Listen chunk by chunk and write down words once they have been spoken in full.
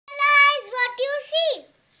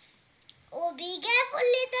Oh, be careful,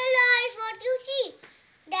 little eyes, what you see.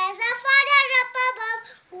 There's a father up above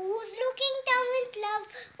who's looking down with love.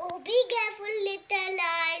 Oh, be careful, little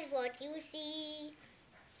eyes, what you see.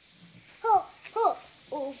 Ho, ho.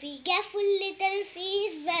 Oh, be careful, little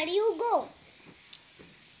feet, where you go.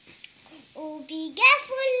 Oh, be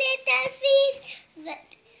careful, little feet.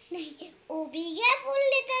 Oh, be careful,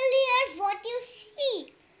 little ears, what you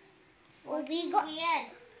see. Oh, be careful,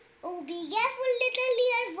 little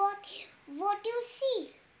ears, what you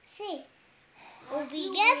see. Say. Oh, be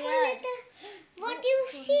careful, little. What you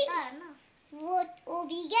see. What? Oh,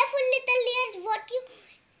 be careful, little ears, what you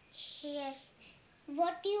hear.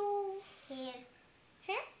 What you hear.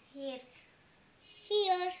 Huh? Hear.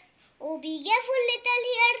 Oh, be careful, little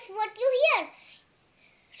ears, what you hear.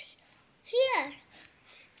 Here.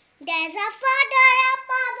 There's a father up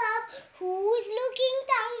above who's looking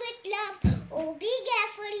down with love. Oh, be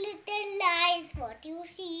careful, little eyes, what you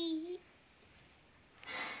see.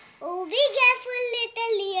 Oh, be careful,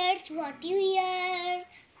 little ears, what you hear.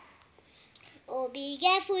 Oh, be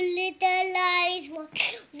careful, little eyes,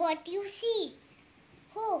 what you see.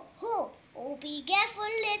 Ho, ho. Oh, be careful,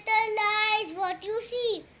 little eyes, what you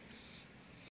see.